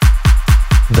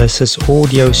This is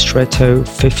Audio Stretto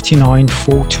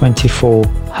 59424.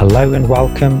 Hello and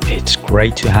welcome, it's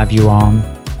great to have you on.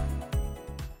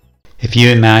 If you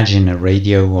imagine a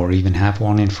radio or even have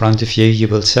one in front of you, you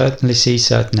will certainly see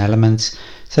certain elements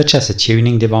such as a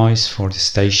tuning device for the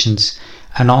stations,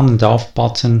 an on and off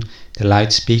button, the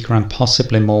loudspeaker and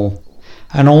possibly more.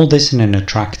 And all this in an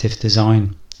attractive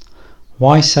design.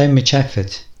 Why so much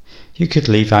effort? You could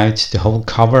leave out the whole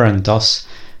cover and thus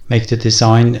make the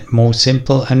design more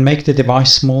simple and make the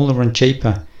device smaller and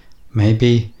cheaper.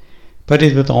 Maybe, but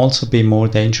it would also be more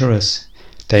dangerous.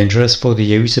 Dangerous for the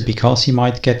user because he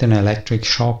might get an electric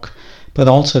shock, but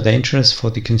also dangerous for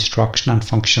the construction and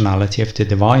functionality of the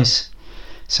device.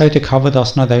 So the cover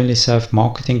does not only serve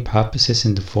marketing purposes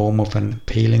in the form of an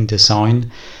appealing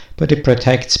design, but it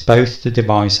protects both the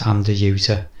device and the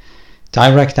user.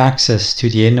 Direct access to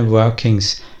the inner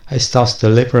workings is thus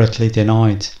deliberately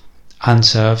denied and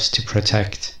serves to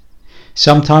protect.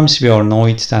 Sometimes we are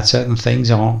annoyed that certain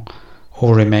things are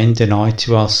or remain denied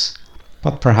to us,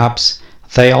 but perhaps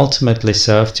they ultimately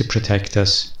serve to protect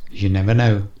us. You never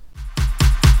know.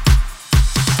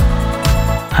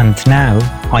 And now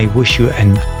I wish you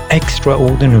an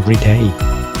extraordinary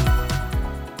day.